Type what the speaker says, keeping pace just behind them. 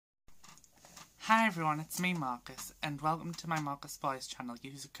Hi everyone, it's me Marcus, and welcome to my Marcus Boys channel.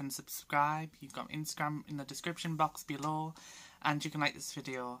 You can subscribe, you've got Instagram in the description box below, and you can like this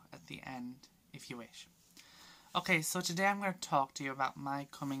video at the end if you wish. Okay, so today I'm going to talk to you about my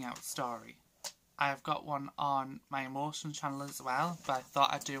coming out story. I've got one on my emotion channel as well, but I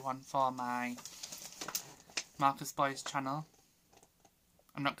thought I'd do one for my Marcus Boys channel.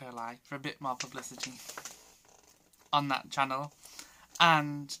 I'm not going to lie, for a bit more publicity on that channel.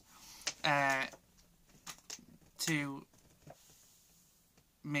 And to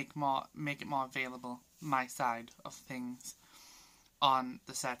make it more available, my side of things on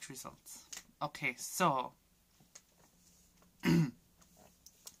the search results. Okay, so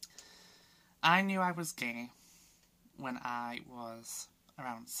I knew I was gay when I was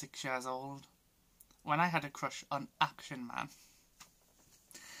around 6 years old, when I had a crush on Action Man.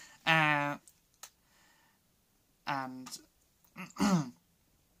 And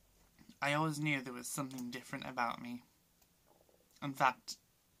I always knew there was something different about me. In fact,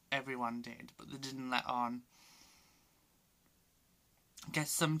 everyone did, but they didn't let on. I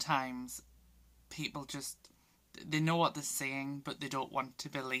guess sometimes people just, they know what they're saying, but they don't want to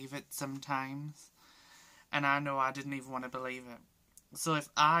believe it sometimes. And I know I didn't even want to believe it. So if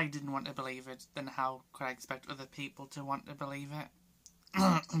I didn't want to believe it, then how could I expect other people to want to believe it?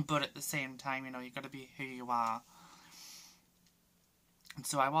 But at the same time, you know, you've got to be who you are. And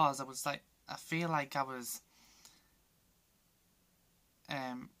so I was like, I feel like I was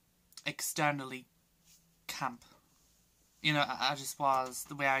externally camp. You know, I just was,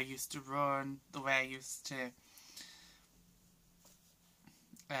 the way I used to run, the way I used to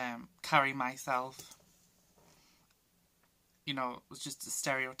carry myself. You know, it was just a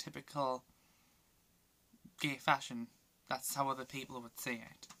stereotypical gay fashion. That's how other people would say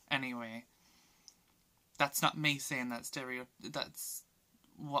it. Anyway, that's not me saying that that's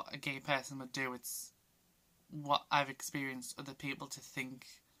what a gay person would do. It's what I've experienced other people to think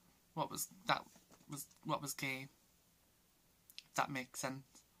what was gay. If that makes sense.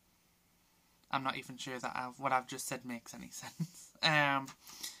 I'm not even sure that what I've just said makes any sense.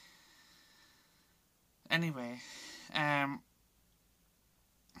 Anyway, and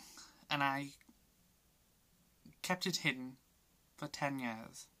I kept it hidden for 10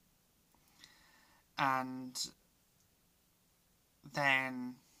 years. And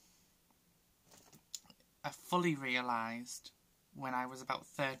then I fully realised when I was about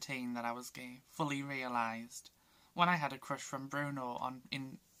 13 that I was gay. Fully realised when I had a crush from Bruno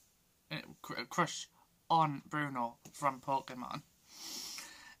crush on Bruno from Pokemon.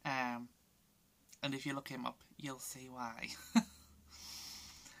 And if you look him up, you'll see why.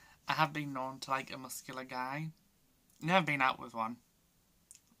 I have been known to like a muscular guy. Never been out with one,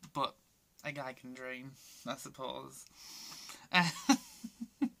 but a guy can dream, I suppose.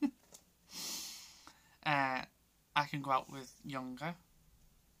 I can go out with younger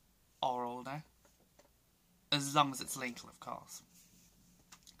or older, as long as it's legal, of course.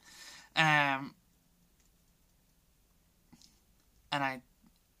 And I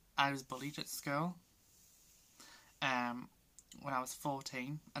was bullied at school when I was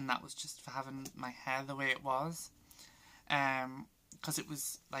 14, and that was just for having my hair the way it was. Because it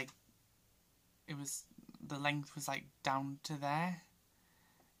was like, the length was like down to there.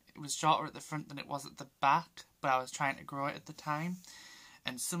 It was shorter at the front than it was at the back, but I was trying to grow it at the time.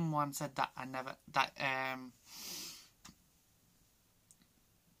 And someone said that that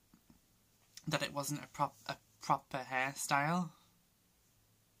it wasn't a proper hairstyle.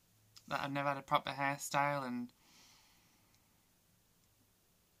 That I never had a proper hairstyle, and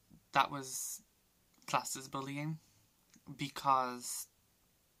that was classed as bullying, because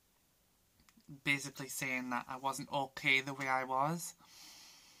basically saying that I wasn't okay the way I was.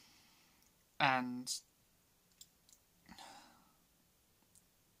 And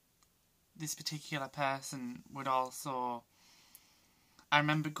this particular person would also, I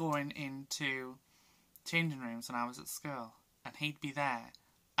remember going into changing rooms when I was at school, and he'd be there,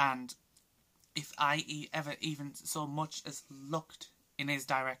 and if I ever even so much as looked in his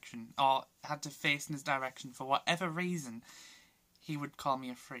direction, or had to face in his direction for whatever reason, he would call me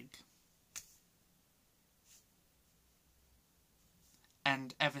a freak.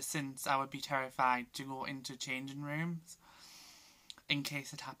 And ever since, I would be terrified to go into changing rooms in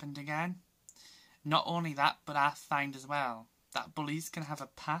case it happened again. Not only that, but I find as well that bullies can have a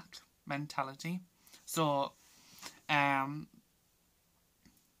pack mentality. So,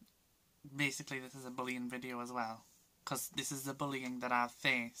 basically this is a bullying video as well, because this is the bullying that I've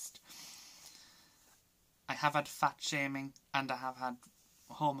faced. I have had fat shaming, and I have had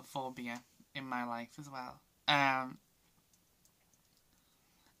homophobia in my life as well.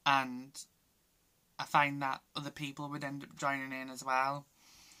 And I find that other people would end up joining in as well.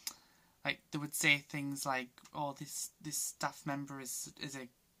 Like, they would say things like, "Oh, this staff member is a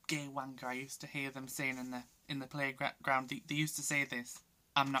gay wanker." I used to hear them saying in the playground. They used to say this.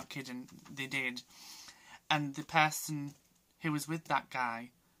 I'm not kidding. They did. And the person who was with that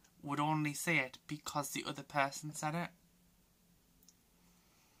guy would only say it because the other person said it.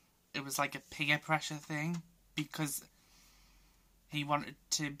 It was like a peer pressure thing, because he wanted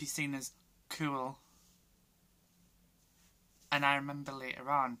to be seen as cool. And I remember later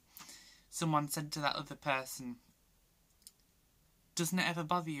on, someone said to that other person, "Doesn't it ever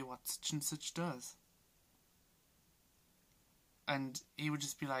bother you what such and such does?" And he would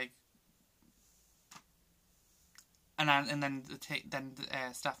just be like, and then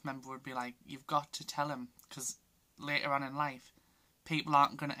the staff member would be like, "You've got to tell him, because later on in life, people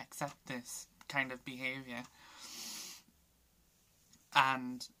aren't going to accept this kind of behaviour."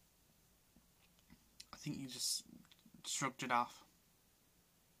 And I think he just shrugged it off.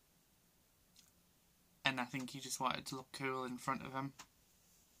 And I think he just wanted to look cool in front of him.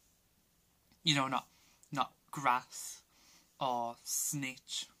 You know, not grass or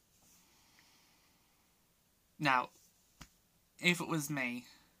snitch. Now, if it was me,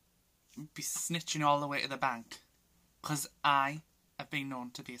 I'd be snitching all the way to the bank, because I have been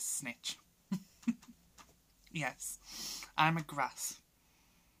known to be a snitch. Yes, I'm a grass.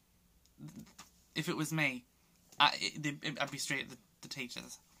 If it was me, I'd be straight at the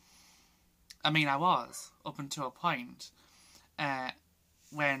teachers. I mean, I was, up until a point,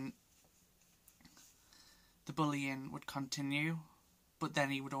 when the bullying would continue, but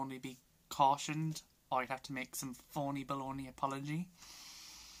then he would only be cautioned, or he'd have to make some phony baloney apology,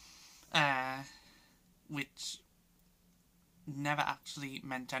 which never actually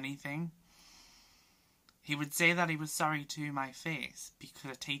meant anything. He would say that he was sorry to my face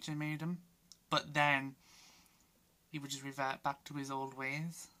because a teacher made him, but then he would just revert back to his old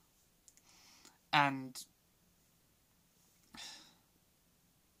ways. And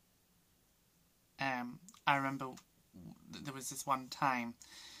I remember there was this one time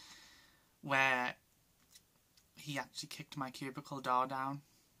where he actually kicked my cubicle door down,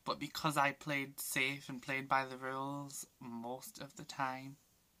 but because I played safe and played by the rules most of the time,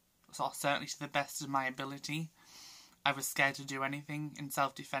 so certainly to the best of my ability, I was scared to do anything in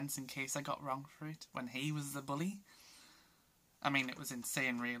self-defence in case I got wrong for it when he was the bully. I mean, it was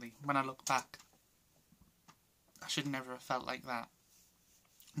insane, really. When I look back, I should never have felt like that.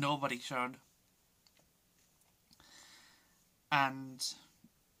 Nobody should. And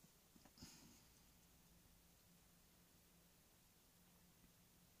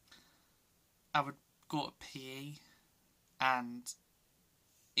I would go to PE, and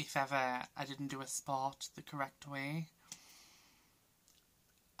if ever I didn't do a sport the correct way,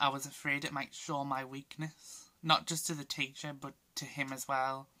 I was afraid it might show my weakness. Not just to the teacher, but to him as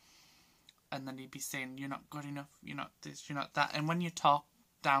well. And then he'd be saying, "You're not good enough, you're not this, you're not that." And when you talk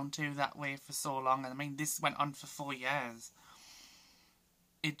down to that way for so long, and I mean, this went on for 4 years,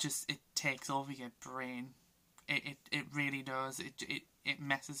 it takes over your brain. It really does. It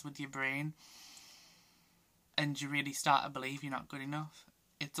messes with your brain. And you really start to believe you're not good enough.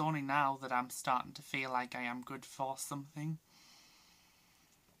 It's only now that I'm starting to feel like I am good for something.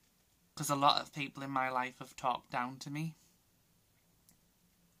 Because a lot of people in my life have talked down to me.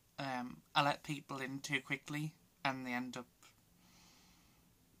 I let people in too quickly, and they end up,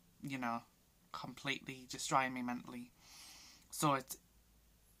 you know, completely destroying me mentally. So it's,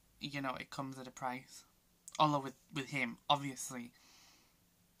 you know, it comes at a price. Although with him, obviously,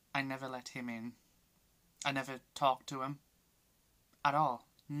 I never let him in. I never talked to him at all.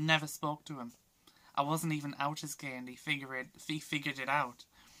 Never spoke to him. I wasn't even out as gay, and he figured it out.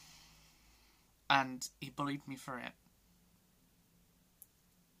 And he bullied me for it.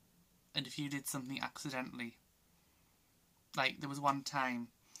 And if you did something accidentally, like there was one time,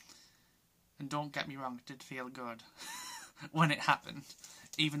 and don't get me wrong, it did feel good when it happened.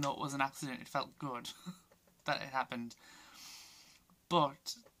 Even though it was an accident, it felt good that it happened.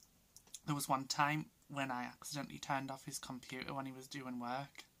 But there was one time when I accidentally turned off his computer when he was doing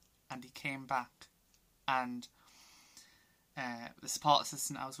work, and he came back, and the support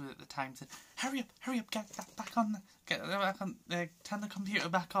assistant I was with at the time said, hurry up, get that back on, turn the computer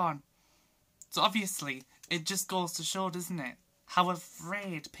back on." So obviously, it just goes to show, doesn't it, how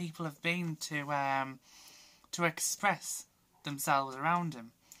afraid people have been to express themselves around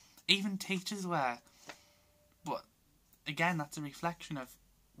him. Even teachers were. But again, that's a reflection of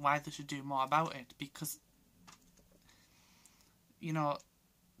why they should do more about it, because, you know,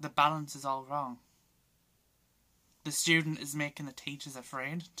 the balance is all wrong. The student is making the teachers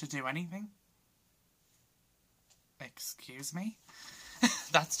afraid to do anything. excuse me?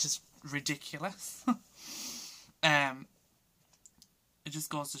 That's just ridiculous. It just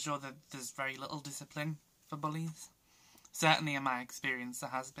goes to show that there's very little discipline for bullies. Certainly in my experience there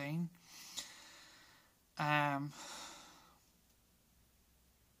has been. And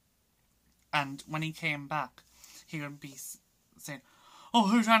when he came back, he would be saying, "Oh,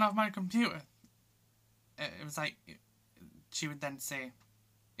 who ran off my computer?" It was like, she would then say,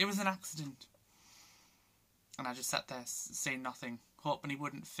 "It was an accident." And I just sat there saying nothing, hoping he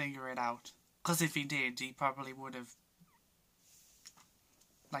wouldn't figure it out. Because if he did, he probably would have,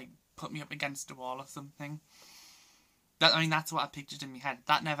 like, put me up against a wall or something. That's what I pictured in my head.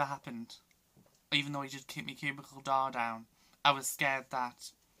 That never happened. Even though he just kicked my cubicle door down, I was scared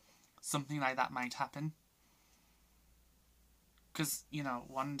that something like that might happen. Because, you know,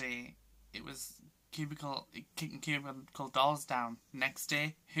 one day it was kicking cubicle doors down. Next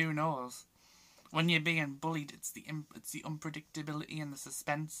day, who knows? When you're being bullied, it's the unpredictability and the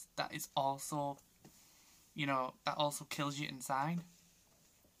suspense that is also, you know, that also kills you inside.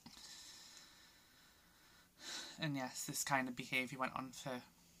 And yes, this kind of behaviour went on for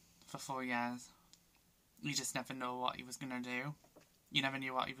 4 years. You just never know what he was going to do. You never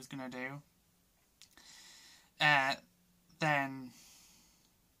knew what he was going to do. Then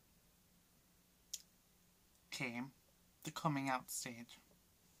came the coming out stage.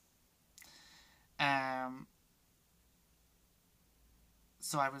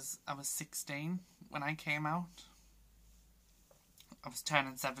 So I was 16 when I came out. I was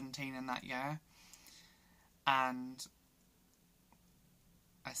turning 17 in that year. And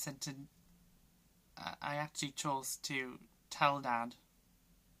I said I actually chose to tell Dad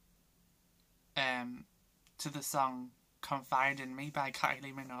to the song Confide in Me by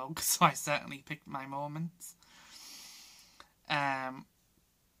Kylie Minogue, so I certainly picked my moments. And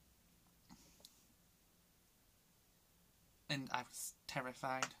I was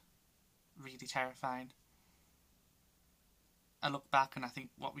terrified, really terrified. I look back and I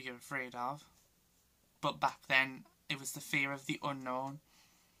think, what were you afraid of? But back then, it was the fear of the unknown.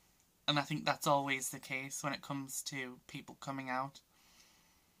 And I think that's always the case when it comes to people coming out.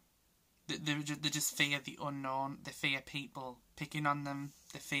 They just fear the unknown. They fear people picking on them.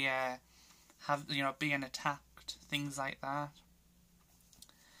 They fear being attacked, things like that.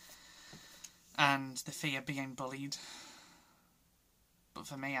 And they fear being bullied. But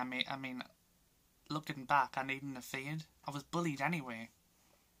for me, I mean, looking back, I needn't have feared. I was bullied anyway.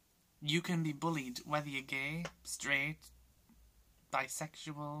 You can be bullied whether you're gay, straight,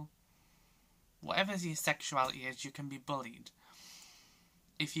 bisexual, whatever your sexuality is, you can be bullied.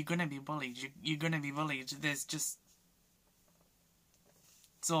 If you're going to be bullied, you're going to be bullied. There's just...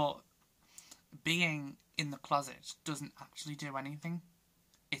 So, being in the closet doesn't actually do anything.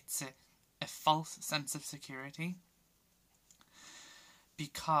 It's a false sense of security.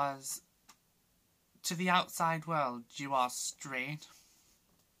 Because to the outside world, you are straight.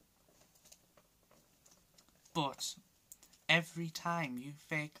 But every time you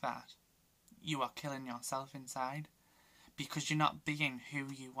fake that, you are killing yourself inside. Because you're not being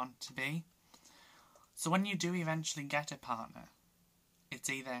who you want to be. So when you do eventually get a partner, it's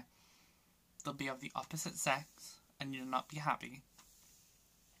either they'll be of the opposite sex and you'll not be happy,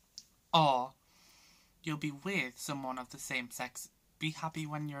 or you'll be with someone of the same sex, be happy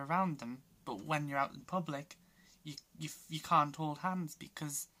when you're around them, but when you're out in public, you can't hold hands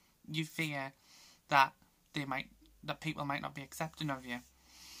because you fear that people might not be accepting of you.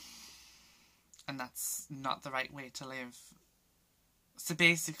 And that's not the right way to live. So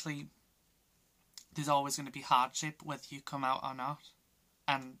basically, there's always going to be hardship whether you come out or not.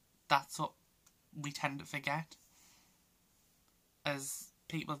 And that's what we tend to forget as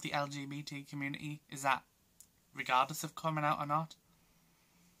people of the LGBT community, is that regardless of coming out or not,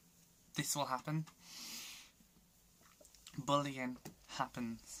 this will happen. Bullying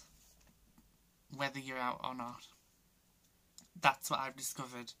happens whether you're out or not. That's what I've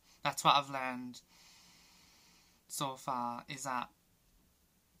discovered. That's what I've learned so far, is that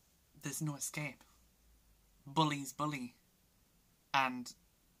there's no escape. Bullies bully. And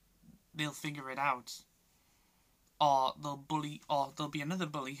they'll figure it out. Or there'll be another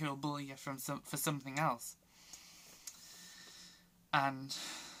bully who'll bully you for something else. And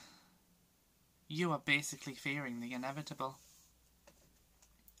you are basically fearing the inevitable.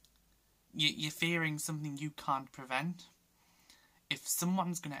 You're fearing something you can't prevent. If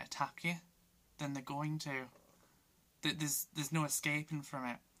someone's going to attack you, then they're going to. There's no escaping from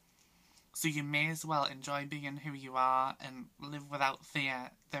it. So you may as well enjoy being who you are and live without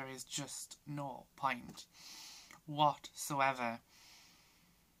fear. There is just no point whatsoever.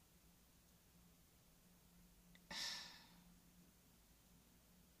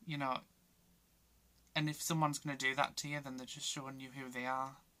 you know, and if someone's going to do that to you, then they're just showing you who they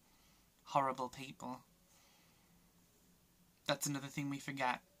are. Horrible people. That's another thing we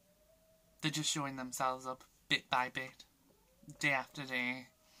forget. They're just showing themselves up bit by bit, day after day.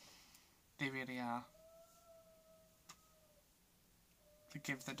 They really are.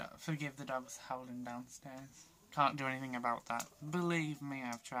 Forgive the dogs howling downstairs. Can't do anything about that. Believe me,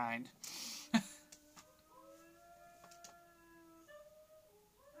 I've tried.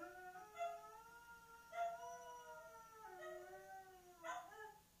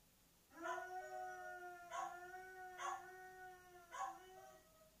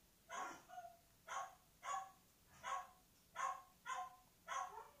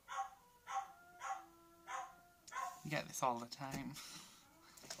 You get this all the time.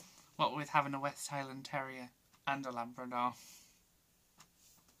 What with having a West Highland Terrier and a Labrador.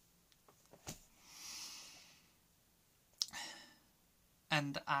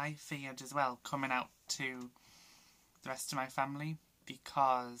 And I feared as well coming out to the rest of my family,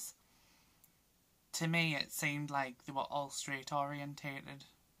 because to me it seemed like they were all straight orientated,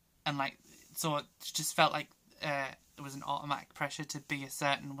 and like, so it just felt like there was an automatic pressure to be a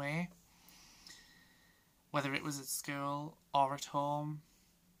certain way, whether it was at school or at home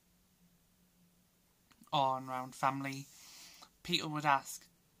or around family. People would ask,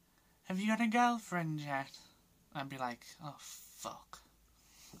 have you got a girlfriend yet? I'd be like, oh fuck.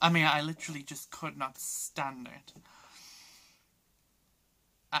 I mean, I literally just could not stand it.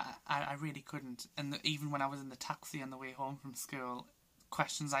 I really couldn't. And even when I was in the taxi on the way home from school,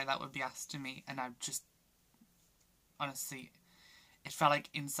 questions like that would be asked to me, and I just, honestly, it felt like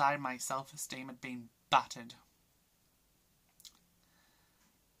inside my self-esteem had been battered.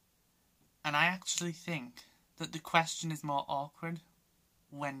 And I actually think that the question is more awkward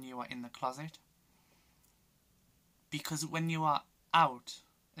when you are in the closet. Because when you are out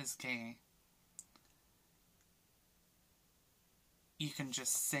as gay, you can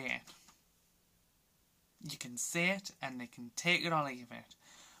just say it. You can say it and they can take it or leave it.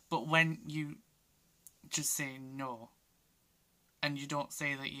 But when you just say no, and you don't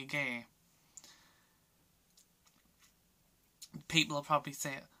say that you're gay, people will probably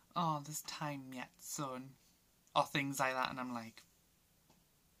say, oh, there's time yet, son, or things like that, and I'm like,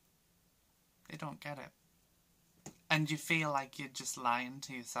 they don't get it. And you feel like you're just lying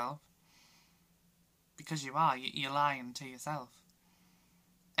to yourself. Because you are, you're lying to yourself.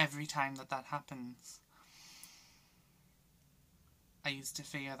 Every time that happens. I used to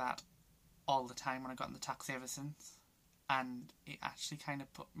fear that all the time when I got in the taxi ever since. And it actually kind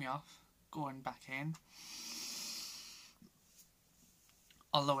of put me off going back in.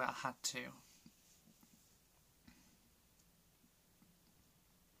 Although I had to.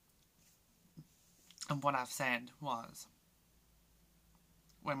 And what I've said was,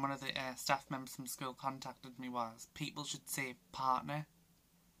 when one of the staff members from school contacted me, was people should say partner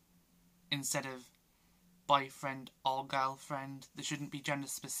instead of boyfriend or girlfriend. They shouldn't be gender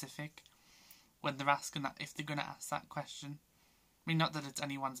specific when they're asking that, if they're going to ask that question. I mean, not that it's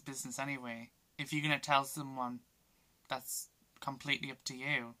anyone's business anyway. If you're going to tell someone, that's completely up to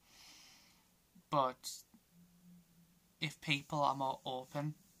you. But if people are more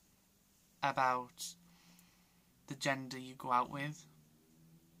open about the gender you go out with,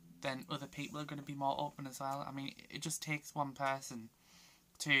 then other people are going to be more open as well. I mean, it just takes one person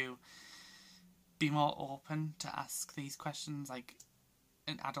to be more open to ask these questions, like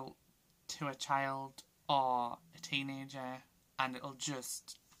an adult to a child or a teenager, and it'll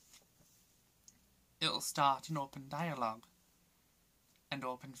start an open dialogue and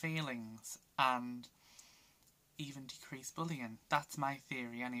open feelings and even decrease bullying. That's my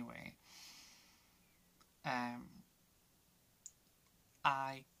theory anyway.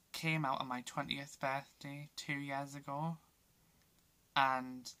 I came out on my 20th birthday 2 years ago,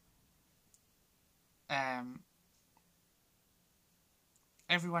 and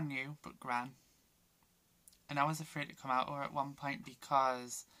everyone knew but Gran, and I was afraid to come out to her at one point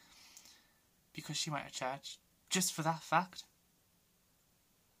because she went to church. Just for that fact.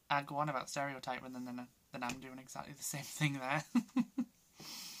 I go on about stereotyping and then I'm doing exactly the same thing there.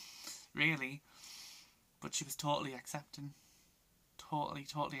 Really. But she was totally accepting.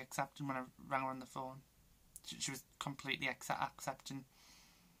 Totally accepting when I rang her on the phone. She was completely accepting.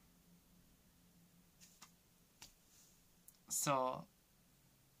 So,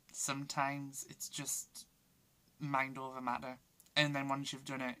 sometimes it's just mind over matter. And then once you've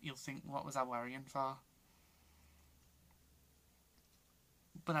done it, you'll think, what was I worrying for?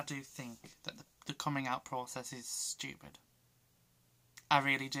 But I do think that the coming out process is stupid. I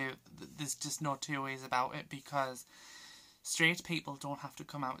really do. There's just no two ways about it, because straight people don't have to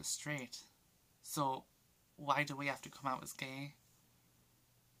come out as straight. So why do we have to come out as gay?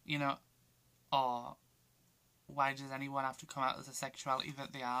 You know, or why does anyone have to come out as a sexuality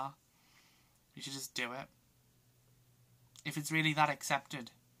that they are? We should just do it. If it's really that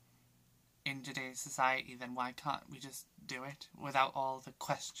accepted in today's society, then why can't we just do it without all the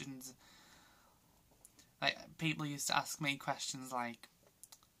questions? Like, people used to ask me questions like,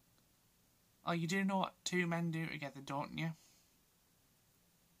 oh, you do know what two men do together, don't you?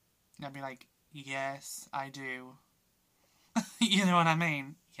 And I'd be like, yes, I do. You know what I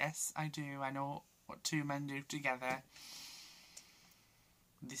mean? Yes, I do. I know what two men do together.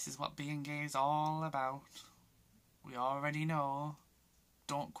 This is what being gay is all about. We already know.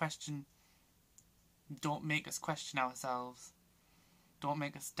 Don't question. Don't make us question ourselves. Don't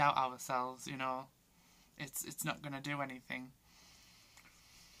make us doubt ourselves, you know. It's not going to do anything.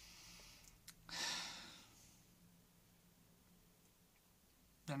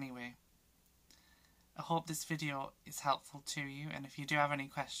 Anyway, I hope this video is helpful to you, and if you do have any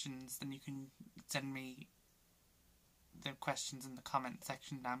questions, then you can send me the questions in the comment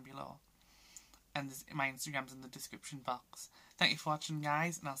section down below. And my Instagram's in the description box. Thank you for watching,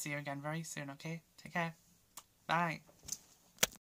 guys, and I'll see you again very soon, okay? Take care. Bye.